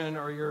conversion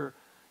or your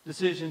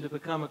decision to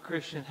become a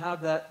Christian, how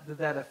did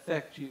that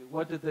affect you?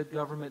 What did the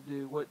government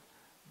do?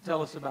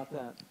 Tell us about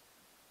that.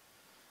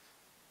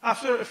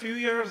 After a few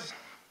years,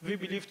 we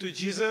believed to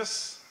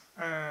Jesus.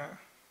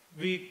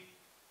 We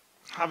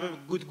have a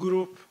good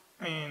group,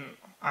 and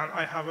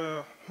I have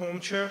a home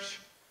church.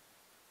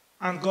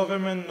 And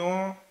government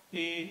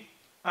he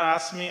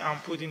asked me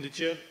and put in the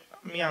jail,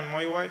 me and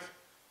my wife.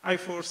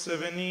 For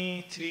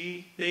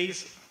 73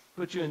 days.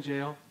 Put you in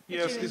jail?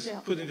 Yes, it's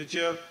put in the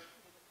jail.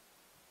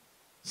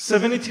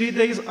 73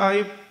 days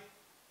I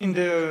in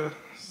the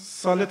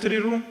solitary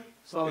room.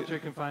 Solitary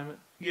confinement?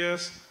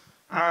 Yes.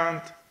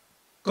 And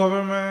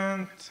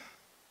government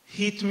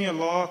hit me a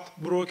lot,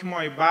 broke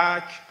my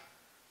back,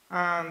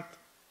 and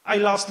I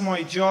lost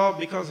my job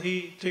because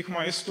he took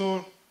my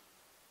store,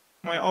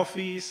 my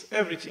office,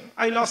 everything.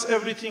 I lost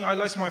everything. I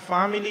lost my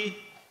family.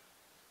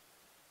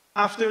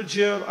 After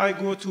jail, I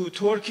go to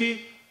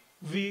Turkey.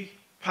 We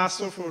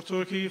pastored for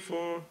Turkey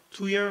for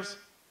 2 years.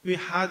 We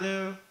had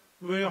a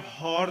very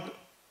hard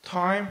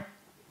time.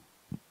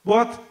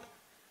 But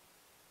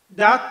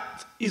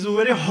that is a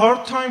very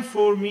hard time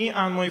for me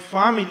and my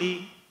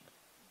family.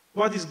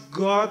 What is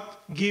God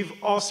give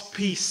us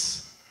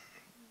peace?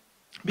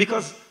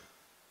 Because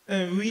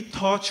we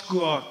touch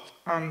God,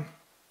 and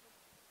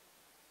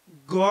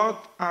God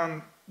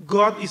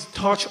is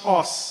touch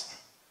us.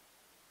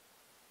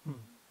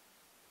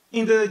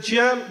 In the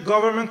jail,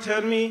 government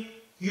tell me,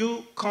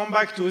 you come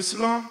back to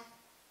Islam,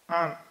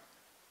 and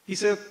he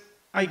said,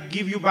 I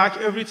give you back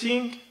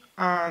everything,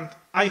 and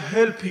I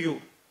help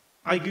you.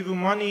 I give you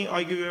money,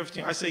 I give you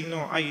everything. I say, no,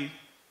 I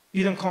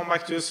didn't come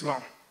back to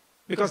Islam.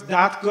 Because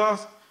that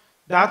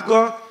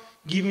God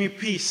give me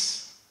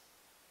peace.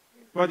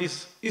 but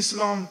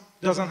Islam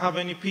doesn't have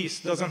any peace,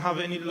 doesn't have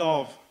any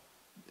love.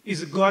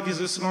 God is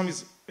Islam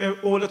is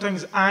all the time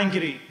is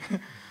angry.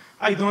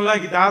 I don't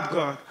like that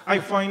God. I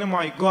find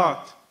my God.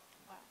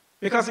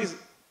 Because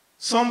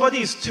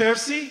somebody is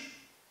thirsty,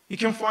 he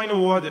can find a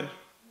water.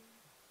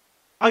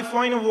 I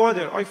find a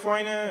water. I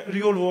find a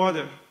real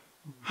water.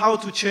 How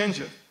to change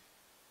it?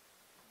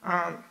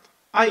 And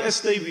I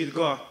stay with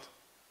God.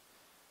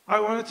 I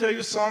want to tell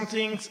you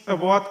something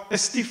about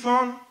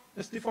Stephen.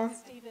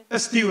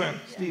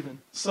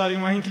 Sorry,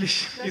 my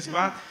English is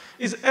bad.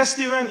 Is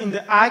Stephen in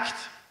the Act,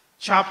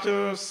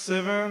 chapter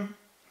 7,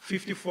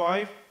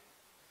 55.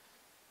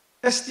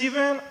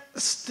 Stephen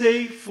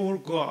stay for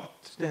God.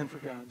 Stand for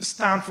God.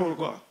 Stand for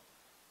God.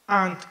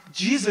 And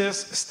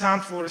Jesus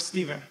stand for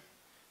Stephen.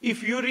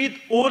 If you read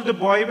all the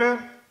Bible,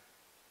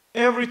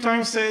 every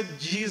time said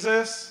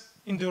Jesus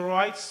in the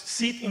right,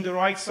 sit in the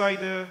right side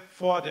of the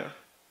Father.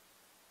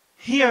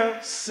 Here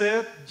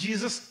said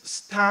Jesus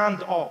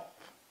stand up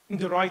in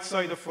the right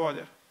side of the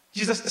Father.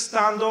 Jesus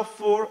stand up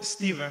for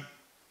Stephen.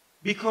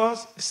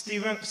 Because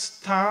Stephen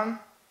stand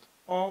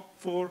up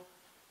for,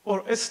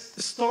 or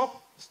stood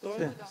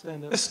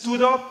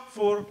up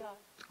for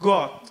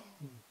God.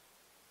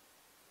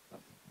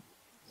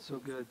 So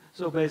good.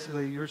 So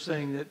basically, you're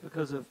saying that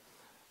because of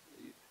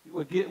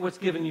what's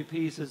given you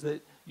peace is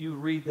that you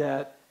read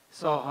that,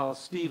 saw how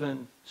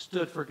Stephen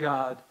stood for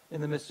God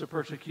in the midst of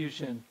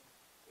persecution.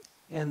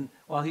 And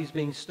while he's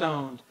being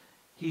stoned,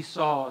 he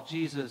saw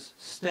Jesus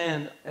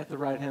stand at the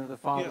right hand of the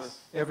Father. Yes.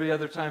 Every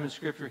other time in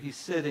Scripture, he's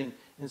sitting.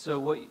 And so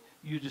what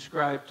you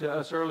described to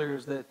us earlier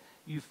is that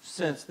you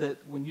sense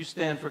that when you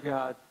stand for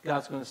God,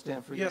 God's going to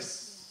stand for you.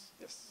 Yes.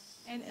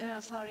 And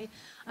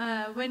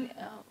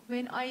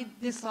when I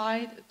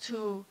decide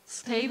to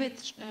stay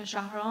with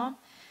Shahram,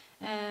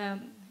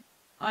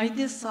 I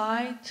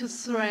decide to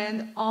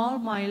surrender all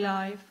my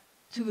life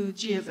to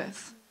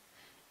Jesus,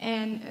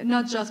 and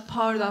not just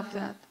part of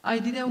that. I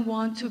didn't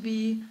want to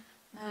be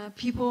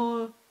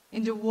people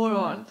in the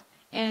world,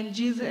 and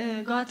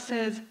God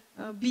says,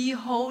 "Be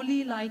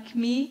holy like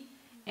me,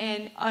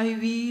 and I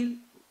will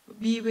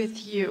be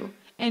with you."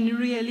 And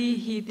really,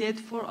 He did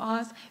for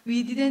us.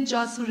 We didn't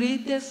just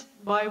read this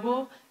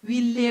Bible,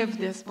 we lived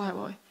this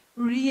Bible.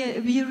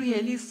 We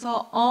really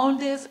saw all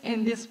this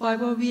in this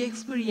Bible, we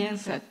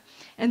experienced it.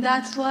 And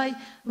that's why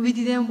we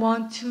didn't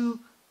want to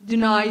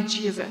deny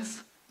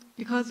Jesus.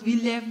 Because we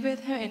lived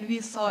with Him and we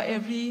saw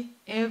every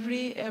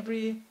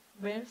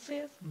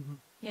verses. Mm-hmm.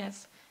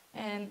 Yes.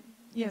 And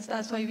yes,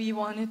 that's why we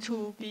wanted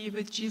to be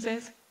with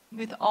Jesus.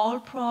 With all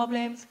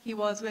problems, He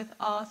was with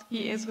us,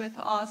 He is with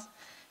us,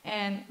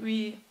 and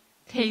we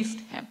taste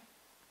Him.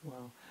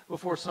 Wow.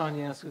 Before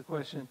Sonia asks a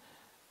question,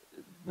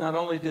 not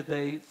only did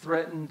they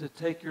threaten to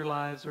take your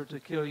lives or to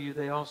kill you,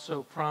 they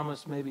also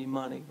promised maybe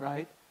money,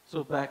 right?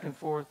 So back and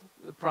forth,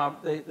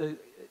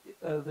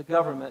 the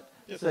government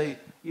say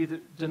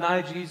either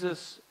deny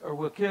Jesus or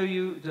we'll kill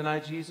you, deny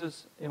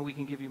Jesus, and we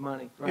can give you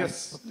money, right?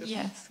 Yes.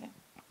 Yes.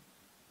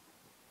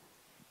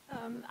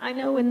 I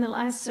know in the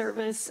last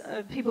service,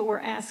 people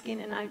were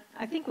asking, and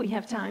I think we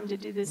have time to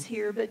do this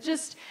here, but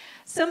just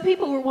some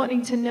people were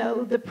wanting to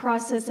know the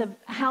process of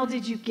how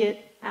did you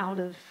get out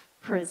of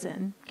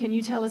prison? Can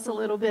you tell us a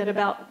little bit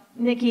about,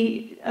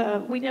 Nikki,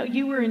 we know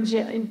you were in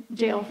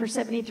jail for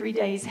 73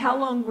 days. How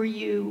long were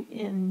you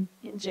in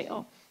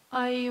jail?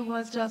 I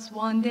was just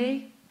 1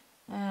 day,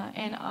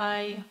 and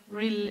I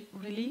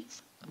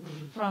released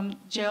from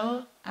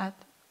jail at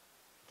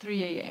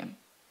 3 a.m.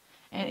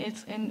 And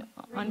it's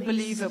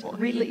unbelievable.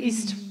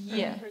 Released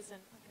Yeah. from prison.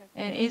 Okay.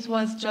 And it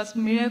was just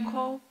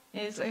miracle.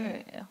 It's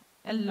a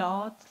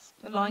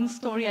long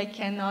story. I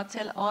cannot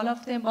tell all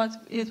of them, but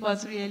it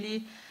was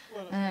really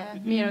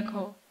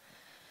miracle.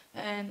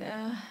 And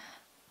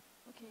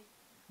okay,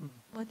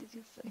 what did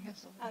you say?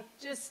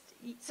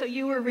 So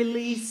you were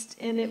released,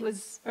 and it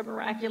was a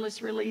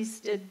miraculous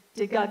release.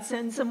 Did God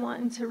send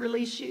someone to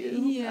release you?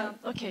 Yeah.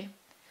 Okay.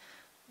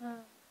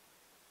 Can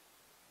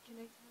I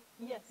tell?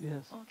 Yes.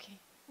 Yes. Okay.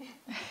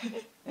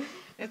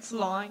 It's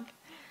long.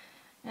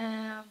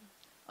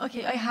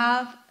 Okay, I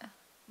have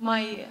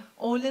my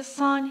oldest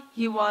son.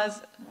 He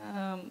was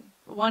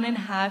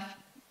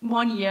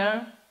 1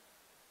 year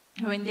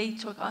when they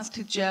took us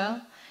to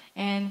jail,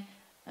 and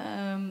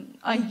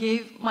I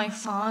gave my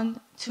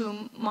son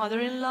to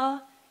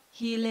mother-in-law.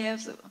 She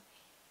lives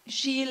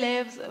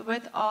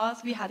with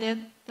us. We had a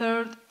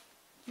third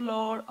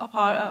floor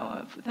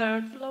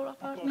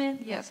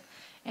apartment. Yes.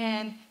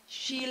 And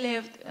she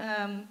lived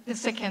the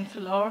second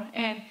floor.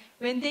 And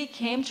when they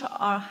came to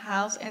our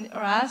house and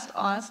arrested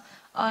us,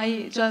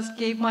 I just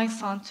gave my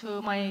son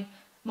to my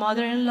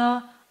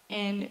mother-in-law,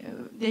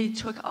 and they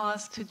took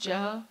us to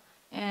jail.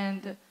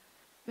 And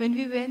when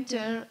we went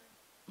there,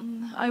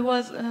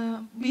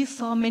 we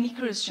saw many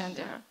Christians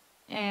there.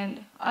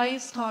 And I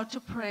started to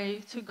pray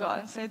to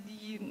God and said,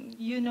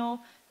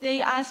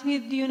 they asked me,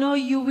 do you know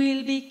you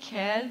will be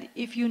killed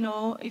if you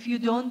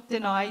don't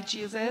deny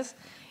Jesus?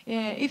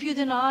 If you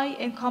deny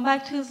and come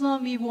back to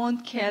Islam, we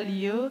won't kill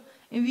you,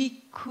 and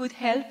we could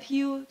help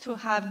you to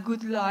have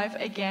good life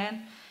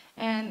again.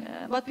 And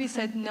but we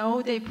said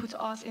no. They put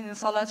us in a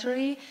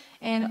solitary,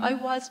 and I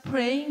was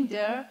praying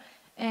there,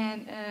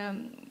 and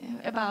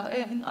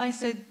and I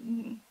said,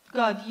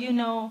 God, you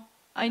know,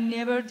 I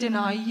never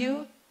deny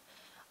you,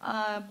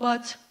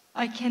 but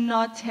I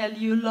cannot tell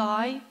you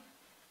lie.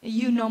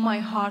 You know my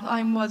heart.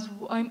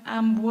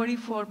 I'm worried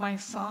for my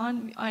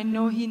son. I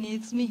know he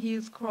needs me. He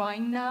is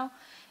crying now.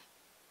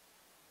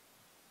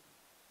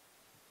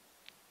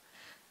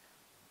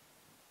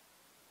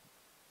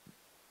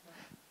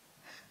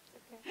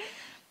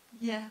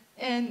 Yeah,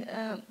 and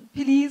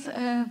please,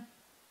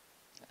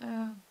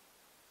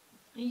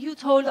 you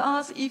told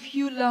us if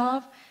you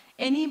love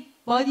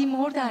anybody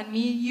more than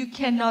me, you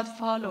cannot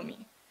follow me.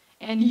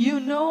 And you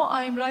know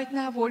I'm right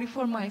now worried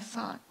for my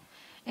son.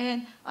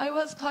 And I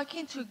was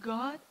talking to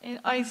God, and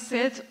I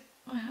said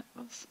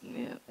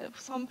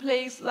some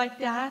place like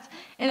that,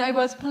 and I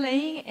was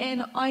playing,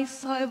 and I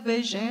saw a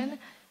vision,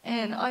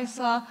 and I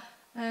saw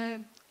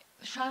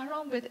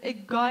Shahram with a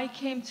guy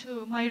came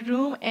to my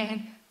room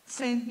and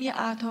sent me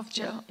out of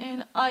jail.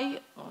 And I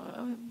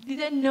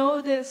didn't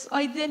know this.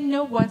 I didn't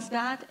know what's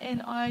that.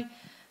 And I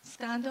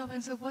stand up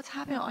and said, what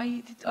happened?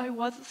 I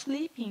was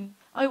sleeping.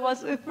 I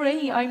was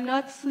praying. I'm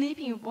not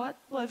sleeping. What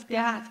was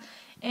that?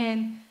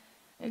 And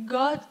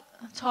God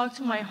talked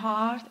to my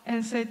heart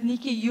and said,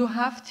 Nikki, you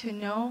have to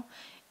know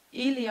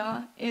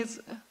Ilya is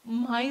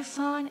my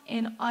son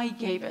and I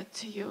gave it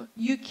to you.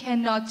 You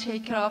cannot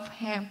take care of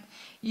him.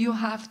 You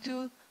have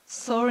to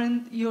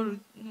surrender your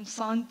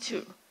son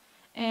too.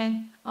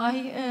 And I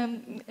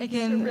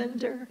again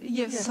Surrender.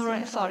 Yes,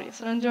 Yes.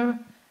 surrender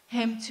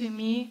him to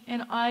me.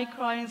 And I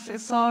cry and say,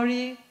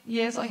 sorry,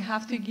 yes, I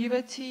have to give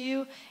it to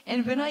you.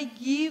 And when I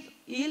give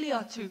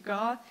Ilya to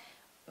God,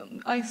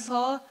 I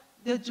saw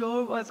the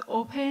door was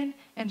open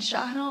and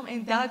Shahram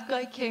and that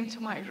guy came to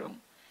my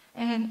room.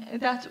 And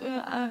that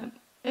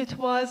it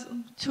was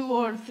 2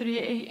 or 3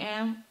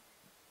 a.m.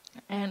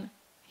 and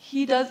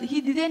he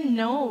didn't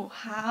know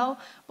how,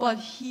 but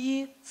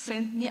he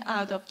sent me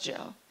out of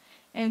jail.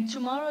 And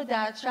tomorrow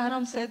that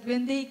Shahram said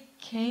when they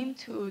came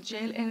to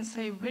jail and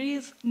say, where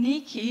is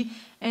Nikki?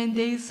 And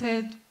they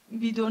said,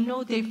 we don't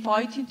know, they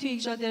fight into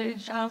each other. And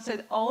Shahram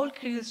said, all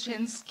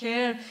Christians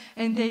scared.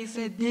 And they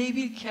said, they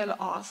will kill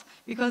us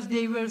because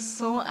they were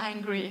so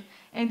angry.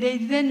 And they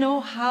didn't know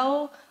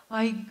how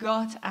I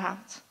got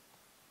out.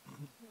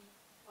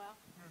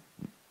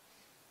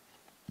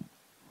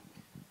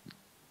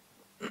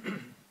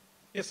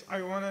 Yes,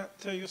 I want to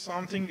tell you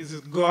something. Is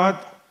God,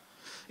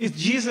 is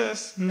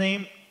Jesus'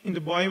 name in the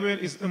Bible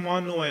is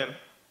Emmanuel.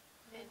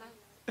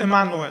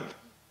 Emmanuel.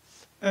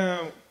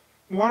 1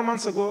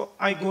 month ago,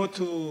 I go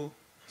to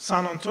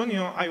San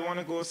Antonio. I want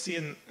to go see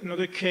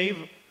another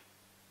cave.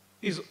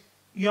 Is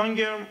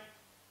younger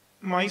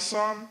my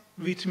son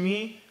with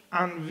me,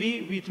 and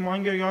we with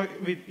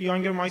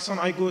younger my son.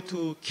 I go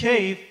to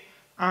cave,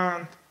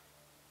 and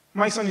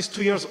my son is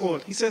 2 years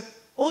old. He said,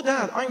 "Oh,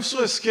 Dad, I'm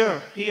so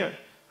scared here."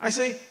 I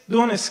say,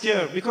 "Don't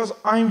scare, because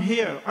I'm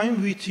here.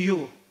 I'm with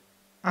you."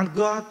 And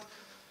God,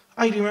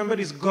 I remember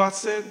is God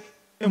said,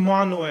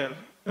 Emmanuel.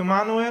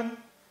 Emmanuel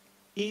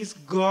is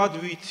God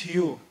with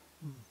you.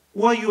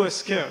 Why you are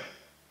scared?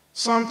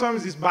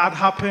 Sometimes it's bad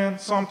happen.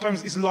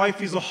 Sometimes it's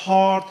life is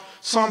hard.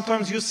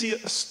 Sometimes you see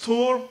a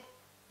storm.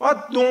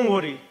 But don't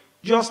worry.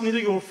 Just need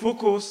your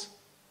focus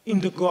in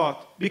the God.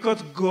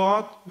 Because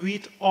God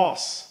with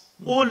us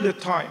all the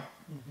time.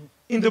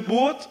 In the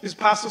boat, is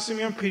Pastor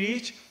Simeon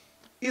preach,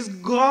 is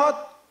God,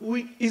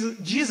 is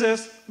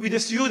Jesus with the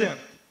student.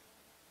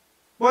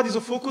 What is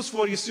the focus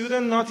for your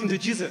student? Not in the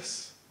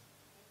Jesus.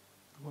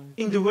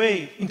 In the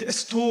wave, in the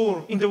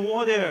storm, in the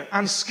water,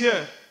 and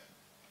scared.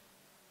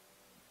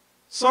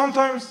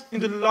 Sometimes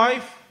in the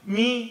life,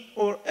 me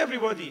or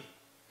everybody,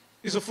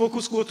 is a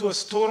focus go to a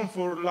storm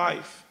for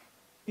life.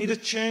 Need to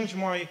change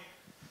my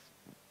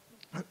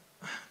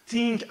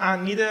think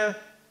and need a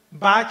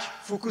back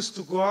focus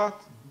to God.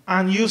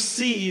 And you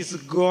see is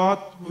God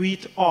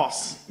with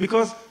us.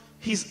 Because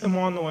he's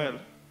Emmanuel.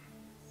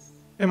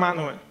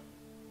 Emmanuel.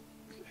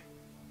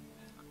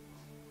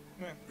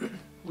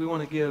 We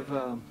want to give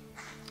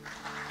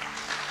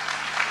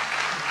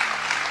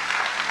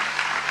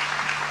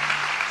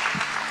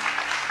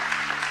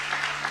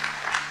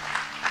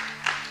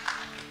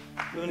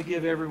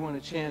everyone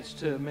a chance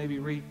to maybe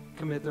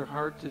recommit their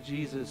heart to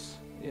Jesus.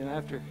 You know,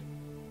 after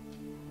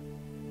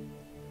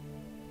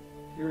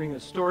hearing a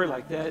story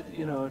like that,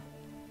 you know,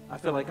 I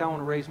feel like I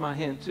want to raise my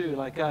hand too.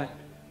 Like I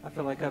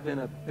feel like I've been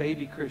a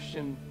baby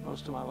Christian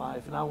most of my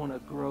life, and I want to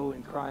grow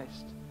in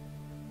Christ.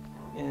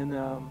 And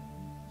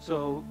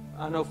so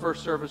I know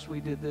first service we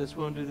did this.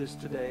 We want to do this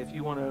today. If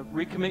you want to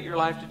recommit your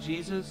life to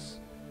Jesus,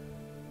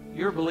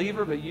 you're a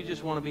believer, but you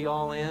just want to be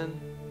all in,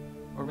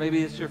 or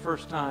maybe it's your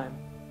first time,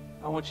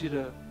 I want you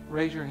to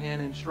raise your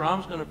hand, and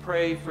Shram's going to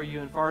pray for you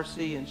in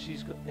Farsi,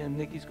 and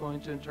Nikki's going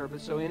to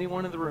interpret. So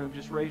anyone in the room,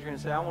 just raise your hand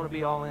and say, I want to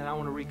be all in. I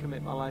want to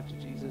recommit my life to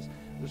Jesus.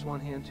 There's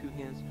one hand, 2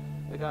 hands.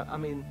 I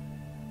mean,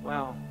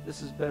 wow,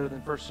 this is better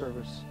than first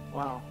service.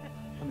 Wow,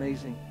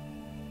 amazing.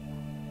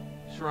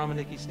 Shram and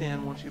Nikki,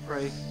 stand. Won't you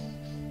pray?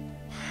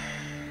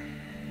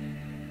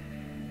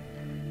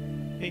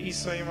 ای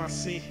عیسی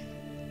مسیح،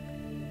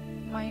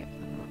 My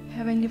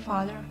Heavenly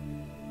Father,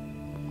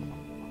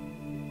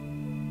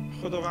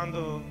 خداوند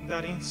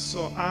در این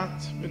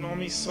ساعت به نام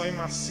عیسی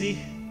مسیح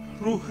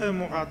روح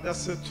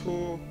مقدس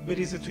تو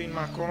بریزه تو این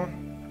مکان.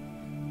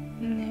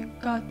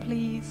 God,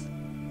 please,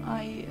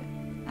 I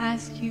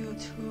ask you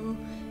to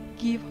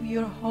give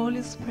your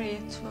Holy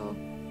Spirit to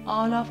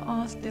all of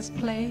us this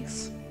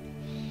place.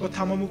 با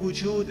تمام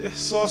وجود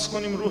احساس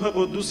کنیم روح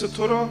قدوس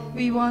تو را.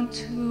 We want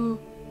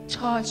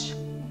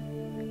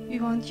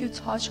you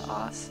to touch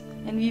us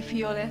and we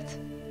feel it.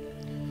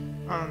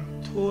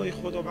 تو ای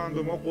خداوند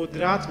به ما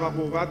قدرت و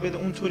قوت بده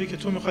اونطوری که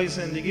تو میخوای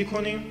زندگی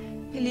کنیم.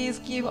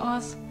 Please give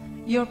us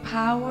your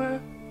power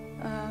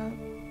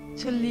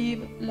to live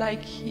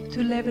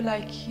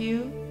like you.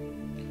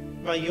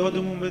 و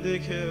یادمون بده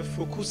که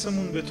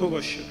فوکوسمون به تو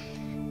باشه.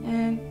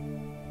 And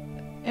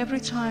every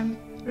time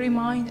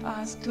remind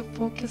us to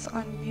focus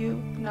on you,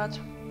 not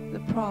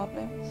the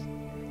problems.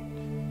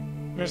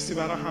 مرسی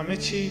برای همه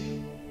چی.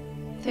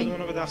 خودمون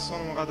رو به دستان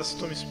مقدس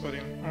تو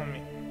میسپاریم.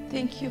 آمین.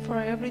 Thank you for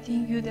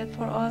everything you did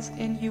for us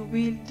and you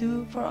will do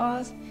for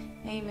us.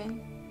 Amen.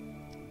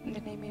 In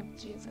the name of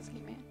Jesus,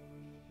 amen.